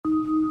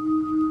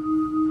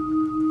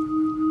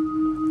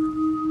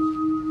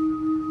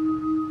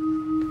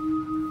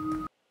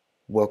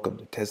Welcome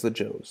to Tesla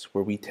Joe's,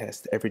 where we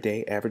test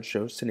everyday average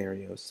Joe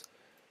scenarios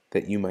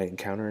that you might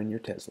encounter in your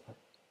Tesla.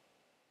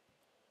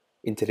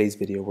 In today's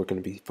video, we're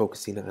going to be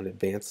focusing on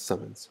advanced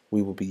summons.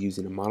 We will be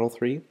using a Model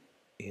 3,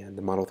 and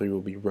the Model 3 will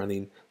be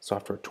running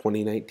software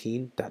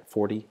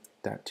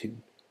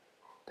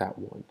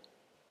 2019.40.2.1.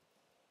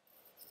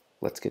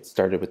 Let's get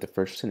started with the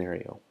first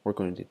scenario. We're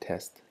going to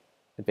test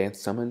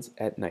advanced summons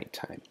at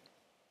nighttime.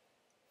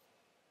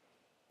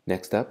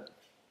 Next up,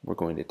 we're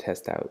going to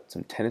test out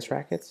some tennis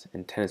rackets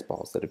and tennis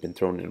balls that have been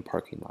thrown in a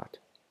parking lot.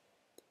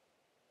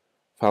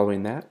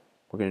 Following that,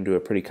 we're going to do a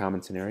pretty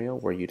common scenario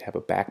where you'd have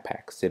a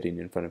backpack sitting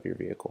in front of your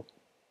vehicle.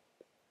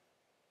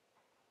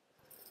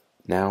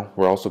 Now,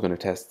 we're also going to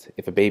test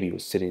if a baby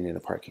was sitting in a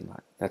parking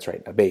lot. That's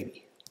right, a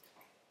baby.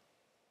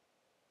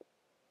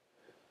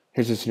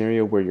 Here's a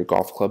scenario where your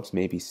golf clubs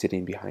may be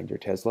sitting behind your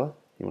Tesla.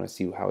 You want to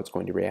see how it's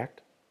going to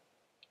react.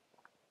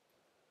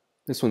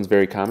 This one's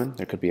very common.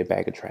 There could be a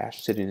bag of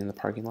trash sitting in the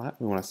parking lot.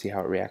 We want to see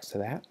how it reacts to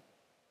that.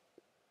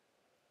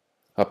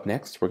 Up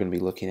next, we're going to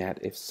be looking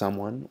at if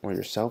someone or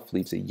yourself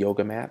leaves a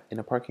yoga mat in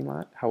a parking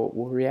lot, how it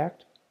will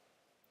react.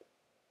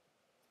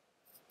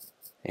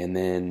 And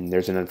then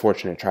there's an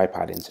unfortunate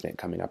tripod incident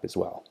coming up as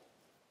well.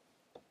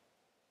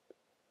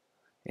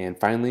 And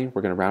finally,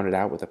 we're going to round it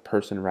out with a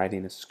person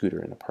riding a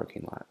scooter in a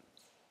parking lot.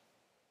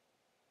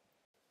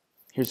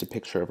 Here's a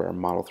picture of our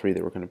Model 3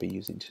 that we're going to be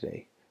using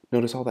today.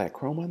 Notice all that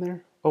chrome on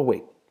there? Oh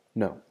wait,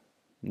 no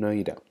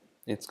you don't.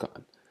 It's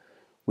gone.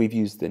 We've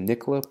used the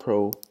Nikola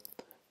Pro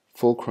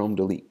Full Chrome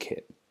Delete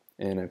Kit,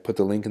 and I put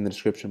the link in the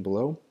description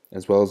below,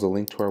 as well as a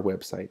link to our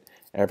website,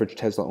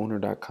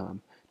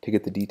 averageteslaowner.com, to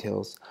get the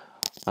details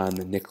on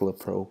the Nikola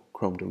Pro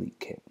Chrome Delete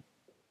Kit.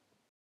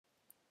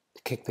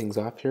 To kick things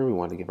off here, we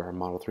want to give our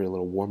Model 3 a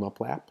little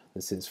warm-up lap.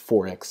 This is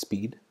 4x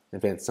speed.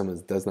 Advanced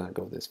Summons does not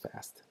go this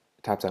fast.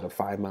 It tops out at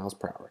 5 miles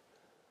per hour.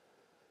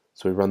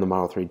 So we run the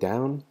Model 3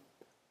 down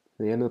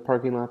to the end of the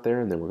parking lot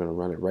there, and then we're going to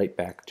run it right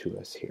back to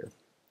us here.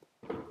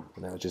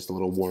 And that was just a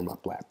little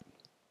warm-up lap.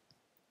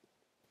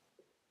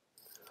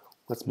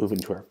 Let's move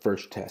into our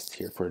first test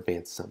here for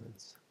advanced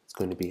summons. It's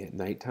going to be at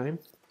nighttime,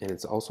 and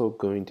it's also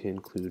going to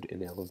include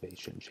an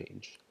elevation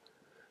change.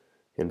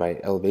 And by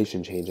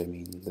elevation change, I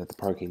mean that the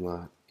parking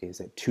lot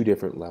is at 2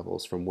 different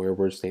levels from where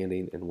we're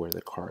standing and where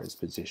the car is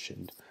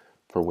positioned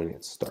for when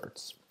it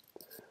starts.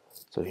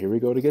 So here we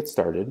go to get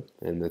started.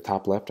 In the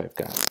top left, I've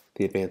got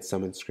the advanced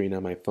summons screen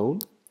on my phone,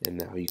 and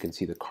now you can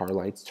see the car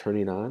lights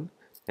turning on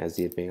as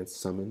the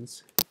advanced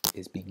summons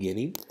is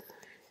beginning.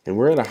 And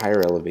we're at a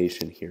higher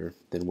elevation here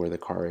than where the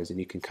car is, and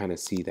you can kind of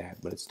see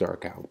that, but it's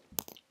dark out.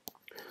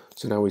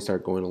 So now we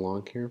start going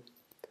along here.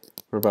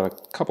 We're about a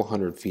couple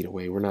hundred feet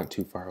away. We're not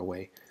too far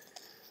away.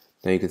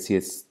 Now you can see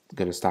it's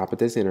going to stop at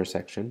this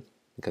intersection.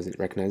 Because it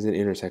recognizes an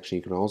intersection,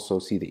 you can also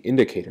see the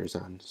indicators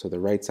on. So the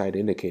right side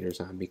indicator's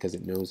on because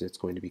it knows it's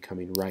going to be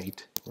coming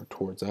right or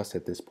towards us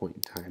at this point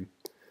in time.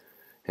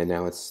 And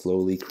now it's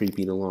slowly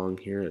creeping along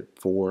here at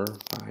 4,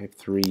 5,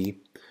 3,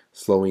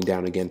 slowing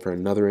down again for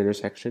another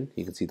intersection.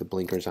 You can see the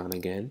blinkers on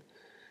again.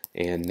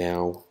 And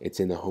now it's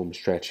in the home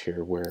stretch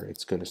here where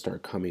it's going to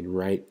start coming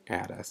right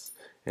at us.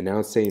 And now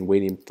it's saying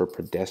waiting for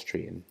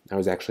pedestrian. I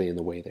was actually in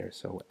the way there.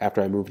 So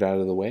after I moved out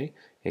of the way,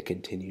 it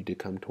continued to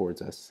come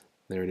towards us.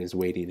 There it is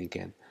waiting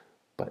again,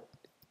 but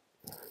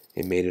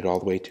it made it all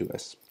the way to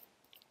us.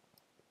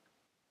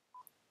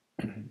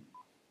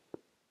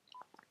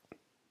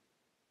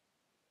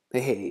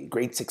 Hey,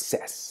 great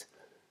success.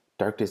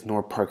 Darkness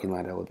nor parking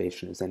lot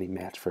elevation is any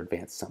match for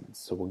advanced summons,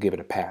 so we'll give it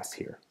a pass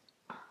here.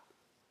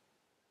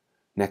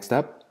 Next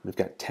up, we've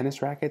got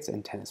tennis rackets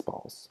and tennis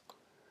balls.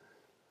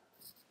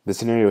 The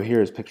scenario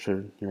here is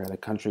pictured you're at a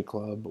country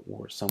club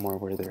or somewhere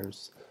where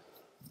there's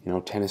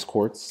tennis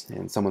courts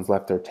and someone's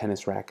left their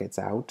tennis rackets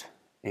out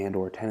and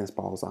or tennis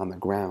balls on the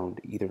ground,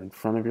 either in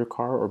front of your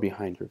car or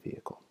behind your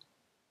vehicle.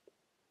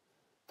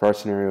 For our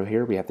scenario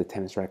here, we have the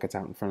tennis rackets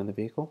out in front of the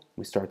vehicle.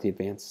 We start the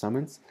advanced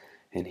summons,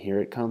 and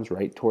here it comes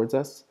right towards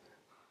us.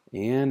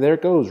 And there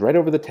it goes, right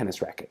over the tennis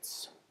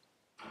rackets.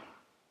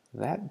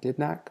 That did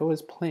not go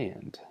as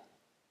planned.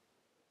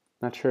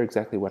 Not sure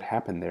exactly what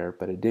happened there,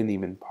 but it didn't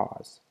even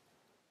pause.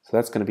 So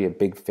that's going to be a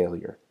big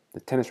failure.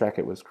 The tennis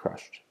racket was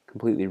crushed,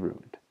 completely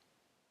ruined.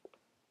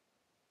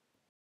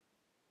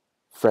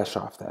 Fresh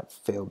off that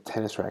failed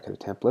tennis racket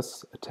attempt,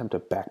 let's attempt a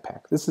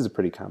backpack. This is a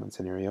pretty common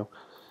scenario.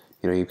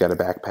 You've got a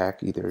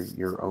backpack, either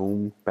your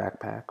own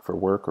backpack for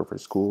work or for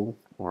school,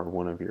 or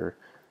one of your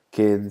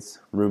kids,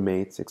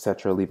 roommates,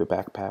 etc. Leave a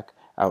backpack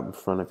out in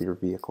front of your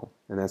vehicle.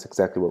 And that's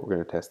exactly what we're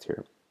going to test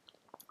here.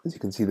 As you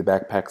can see, the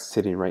backpack's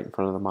sitting right in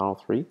front of the Model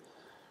 3.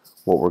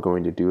 What we're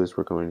going to do is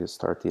we're going to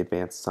start the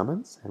advanced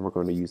summons, and we're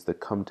going to use the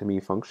come to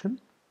me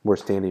function. We're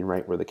standing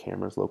right where the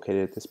camera is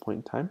located at this point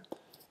in time.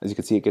 As you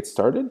can see, it gets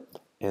started,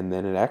 and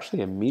then it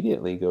actually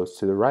immediately goes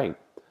to the right.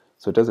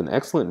 So it does an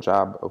excellent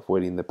job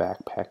avoiding the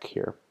backpack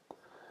here.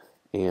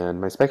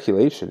 And my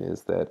speculation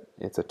is that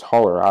it's a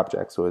taller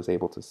object, so I was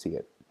able to see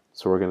it.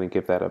 So we're going to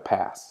give that a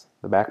pass.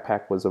 The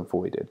backpack was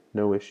avoided.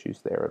 No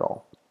issues there at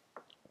all.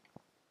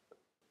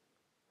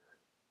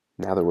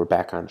 Now that we're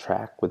back on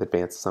track with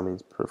advanced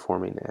summons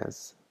performing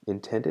as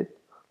intended,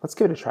 let's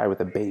give it a try with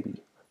a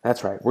baby.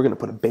 That's right, we're going to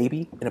put a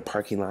baby in a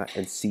parking lot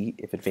and see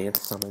if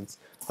advanced summons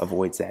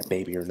avoids that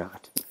baby or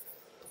not.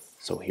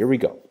 So here we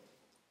go.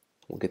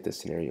 We'll get this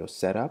scenario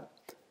set up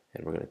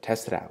and we're going to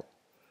test it out.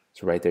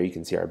 So right there you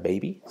can see our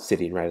baby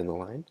sitting right in the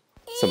line.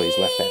 Somebody's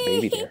left that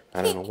baby there.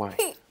 I don't know why.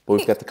 But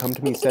we've got the come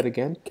to me set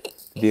again.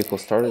 The vehicle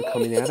started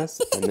coming at us,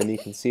 and then you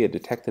can see it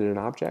detected an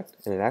object,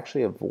 and it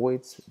actually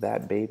avoids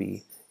that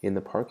baby in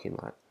the parking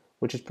lot,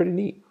 which is pretty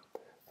neat.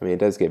 I mean, it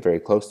does get very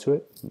close to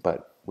it,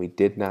 but we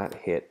did not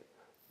hit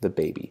the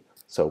baby.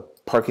 So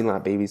parking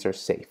lot babies are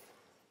safe,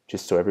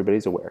 just so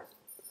everybody's aware.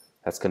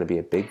 That's going to be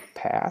a big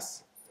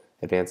pass.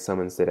 Advanced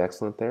Summons did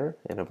excellent there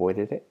and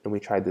avoided it, and we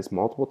tried this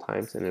multiple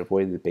times and it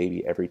avoided the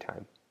baby every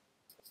time.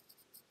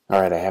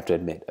 Alright, I have to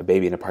admit, a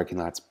baby in a parking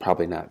lot's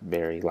probably not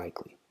very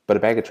likely. But a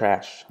bag of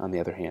trash, on the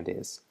other hand,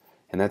 is.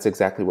 And that's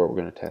exactly what we're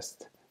going to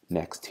test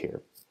next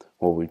here.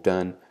 What we've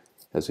done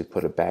is we've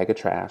put a bag of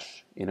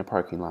trash in a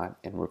parking lot,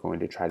 and we're going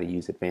to try to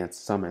use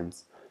advanced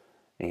summons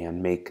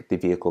and make the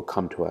vehicle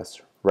come to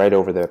us right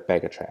over the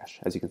bag of trash.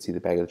 As you can see,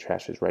 the bag of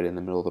trash is right in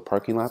the middle of the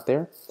parking lot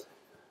there.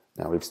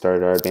 Now we've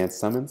started our advanced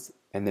summons,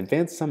 and the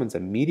advanced summons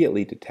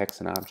immediately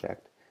detects an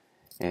object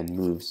and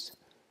moves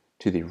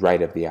to the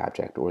right of the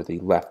object or the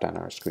left on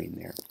our screen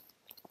there.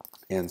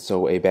 And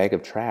so a bag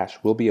of trash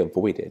will be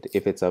avoided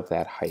if it's of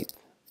that height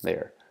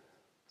there.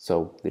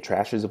 So the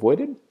trash is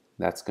avoided.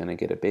 That's going to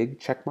get a big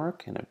check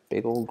mark and a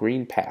big old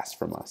green pass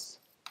from us.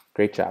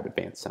 Great job,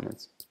 advanced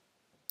summons.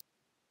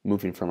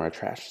 Moving from our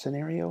trash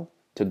scenario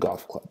to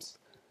golf clubs.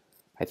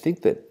 I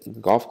think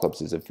that golf clubs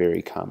is a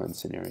very common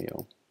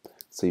scenario.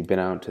 So you've been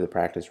out to the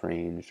practice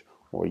range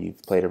or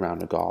you've played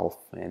around a golf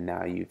and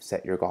now you've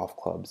set your golf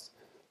clubs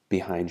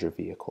behind your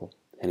vehicle.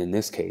 And in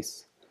this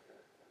case,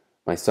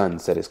 my son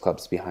set his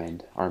clubs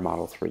behind our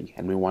Model 3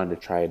 and we wanted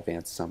to try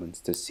advanced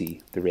summons to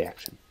see the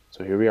reaction.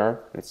 So here we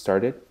are, it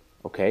started,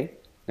 okay.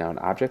 Now an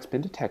object's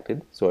been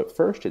detected, so at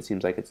first it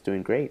seems like it's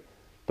doing great,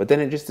 but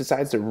then it just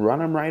decides to run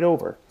them right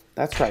over.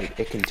 That's right,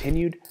 it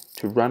continued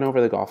to run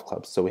over the golf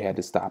clubs, so we had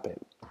to stop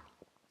it.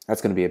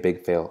 That's going to be a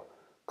big fail.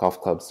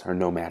 Golf clubs are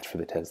no match for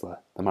the Tesla.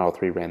 The Model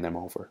 3 ran them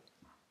over.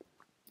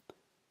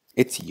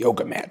 It's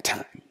yoga mat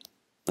time.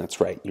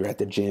 That's right, you're at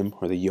the gym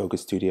or the yoga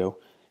studio.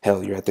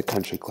 Hell, you're at the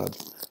country club.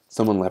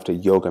 Someone left a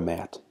yoga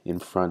mat in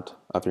front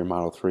of your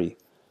Model 3.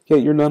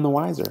 Yet you're none the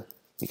wiser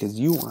because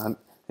you want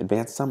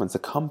advanced summons to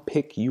come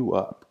pick you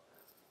up.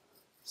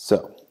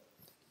 So,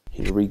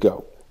 here we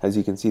go. As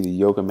you can see, the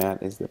yoga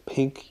mat is the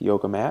pink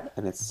yoga mat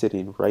and it's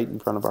sitting right in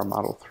front of our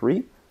Model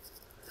 3.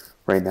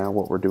 Right now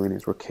what we're doing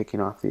is we're kicking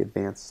off the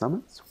advanced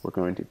summons. We're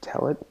going to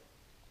tell it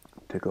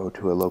to go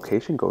to a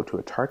location, go to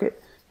a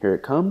target. Here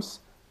it comes.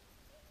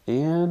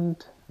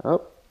 And,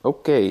 oh,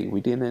 okay,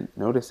 we didn't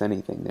notice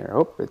anything there.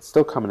 Oh, it's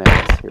still coming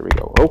at us. Here we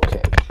go.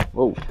 Okay.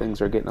 Whoa,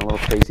 things are getting a little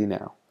crazy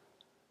now.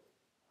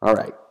 All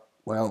right.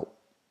 Well,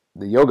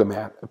 the yoga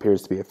mat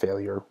appears to be a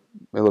failure.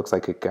 It looks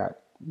like it got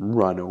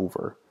run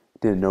over.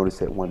 Didn't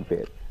notice it one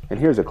bit. And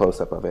here's a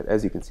close-up of it.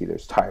 As you can see,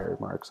 there's tire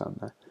marks on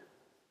the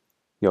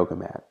yoga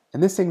mat.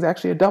 And this thing's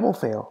actually a double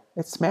fail.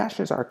 It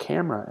smashes our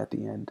camera at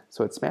the end.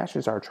 So it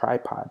smashes our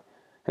tripod.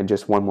 And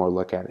just one more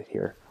look at it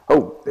here.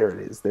 Oh, there it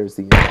is. There's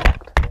the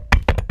impact.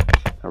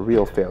 A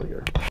real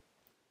failure.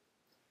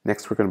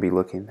 Next, we're going to be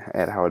looking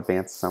at how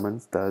advanced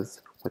summons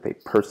does with a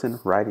person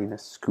riding a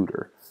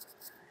scooter.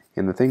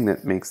 And the thing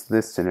that makes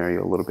this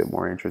scenario a little bit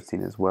more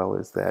interesting as well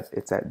is that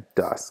it's at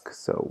dusk.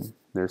 So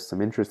there's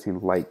some interesting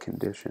light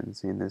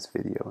conditions in this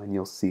video, and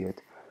you'll see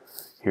it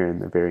here in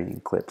the varying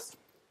clips.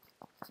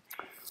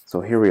 So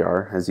here we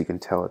are. As you can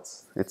tell,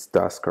 it's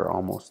dusk or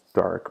almost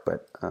dark,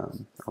 but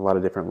a lot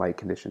of different light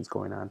conditions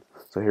going on.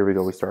 So here we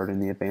go. We started in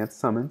the advanced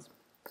summons.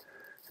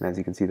 And as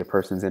you can see, the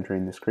person's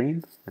entering the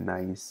screen. And now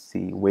you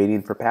see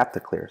waiting for path to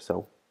clear.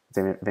 So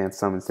advanced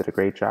summons did a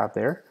great job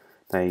there.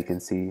 Now you can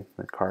see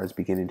the car is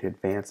beginning to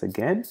advance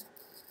again.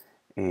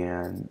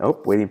 And,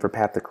 oh, waiting for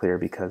path to clear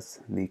because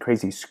the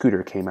crazy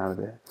scooter came out of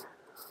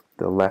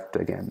the left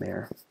again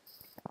there.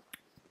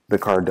 The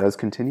car does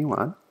continue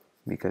on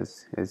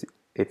because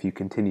if you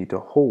continue to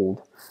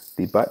hold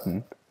the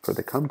button for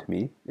the come to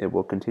me, it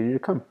will continue to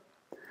come.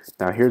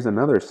 Now here's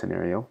another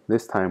scenario.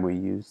 This time we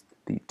used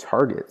the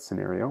target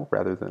scenario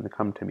rather than the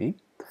come to me.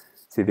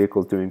 See, the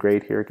vehicle's doing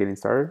great here, getting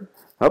started.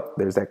 Oh,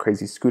 there's that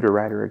crazy scooter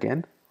rider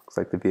again. Looks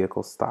like the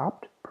vehicle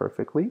stopped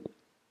perfectly.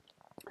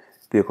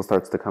 Vehicle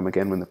starts to come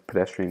again when the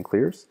pedestrian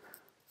clears.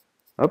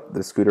 Oh,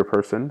 the scooter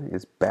person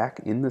is back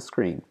in the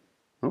screen.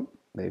 Oh,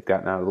 they've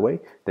gotten out of the way.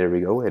 There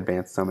we go.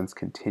 Advanced summons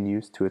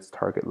continues to its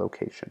target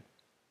location.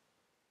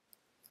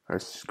 Our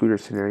scooter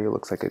scenario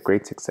looks like a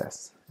great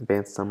success.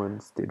 Advanced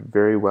summons did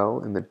very well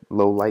in the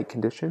low light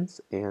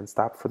conditions and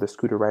stopped for the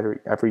scooter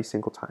rider every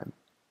single time.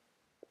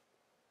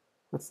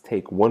 Let's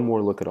take one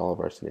more look at all of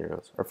our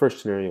scenarios. Our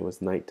first scenario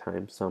was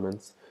nighttime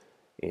summons,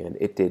 and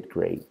it did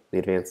great. The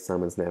advanced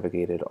summons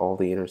navigated all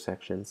the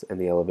intersections and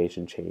the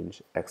elevation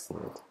change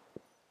excellent.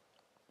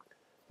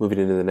 Moving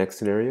into the next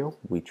scenario,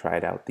 we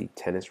tried out the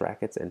tennis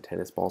rackets and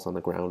tennis balls on the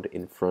ground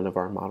in front of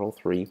our Model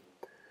 3,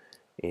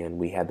 and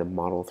we had the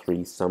Model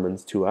 3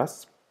 summons to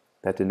us.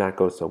 That did not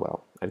go so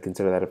well. I'd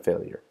consider that a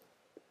failure.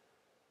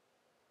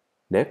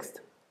 Next,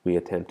 we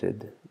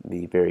attempted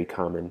the very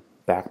common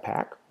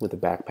backpack with a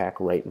backpack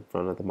right in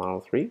front of the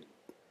Model 3.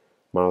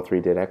 Model 3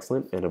 did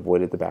excellent and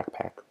avoided the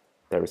backpack.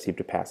 That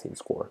received a passing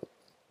score.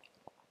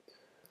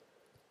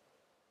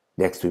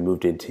 Next, we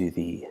moved into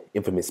the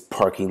infamous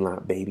parking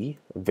lot baby,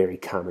 a very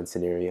common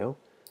scenario.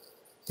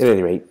 At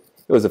any rate,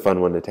 it was a fun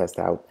one to test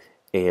out,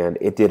 and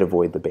it did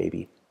avoid the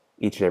baby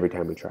each and every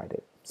time we tried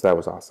it. So that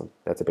was awesome.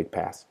 That's a big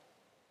pass.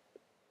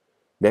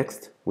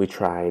 Next, we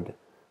tried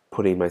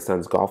putting my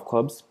son's golf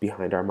clubs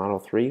behind our Model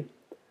 3,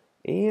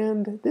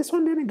 and this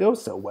one didn't go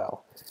so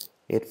well.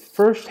 It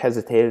first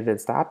hesitated and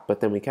stopped,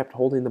 but then we kept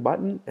holding the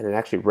button, and it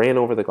actually ran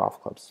over the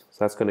golf clubs. So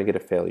that's going to get a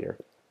failure.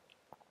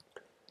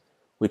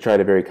 We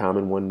tried a very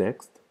common one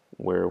next,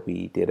 where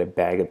we did a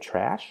bag of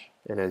trash,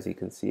 and as you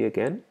can see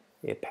again,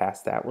 it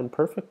passed that one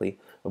perfectly.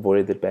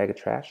 Avoided the bag of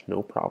trash,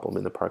 no problem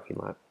in the parking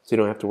lot. So you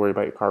don't have to worry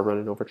about your car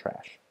running over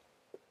trash.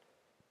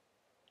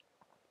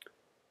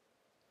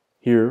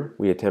 Here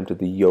we attempted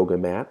the yoga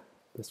mat.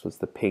 This was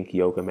the pink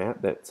yoga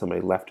mat that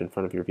somebody left in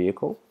front of your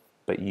vehicle,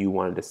 but you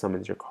wanted to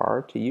summons your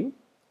car to you,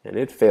 and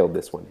it failed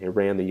this one. It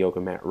ran the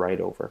yoga mat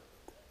right over.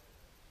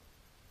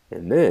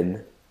 And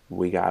then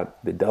we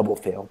got the double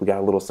fail. We got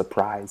a little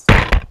surprise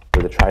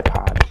where the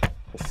tripod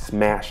was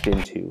smashed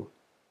into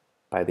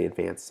by the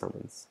advanced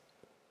summons.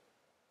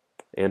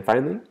 And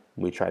finally,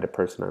 we tried a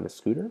person on a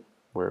scooter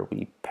where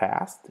we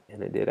passed,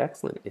 and it did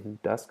excellent in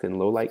dusk and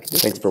low light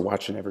conditions. Thanks for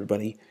watching,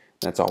 everybody.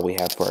 That's all we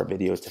have for our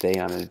video today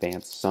on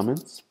advanced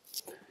summons.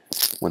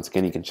 Once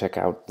again, you can check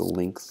out the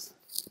links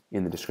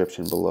in the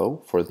description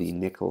below for the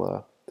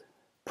Nikola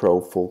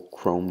Pro Full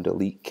Chrome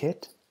Delete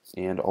Kit.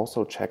 And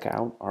also check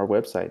out our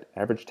website,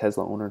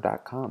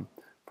 averageteslaowner.com,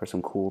 for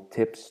some cool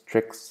tips,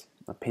 tricks,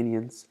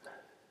 opinions.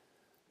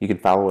 You can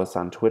follow us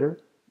on Twitter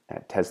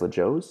at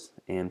TeslaJoes,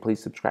 and please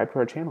subscribe to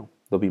our channel.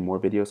 There'll be more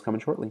videos coming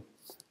shortly.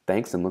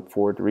 Thanks, and look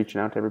forward to reaching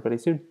out to everybody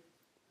soon.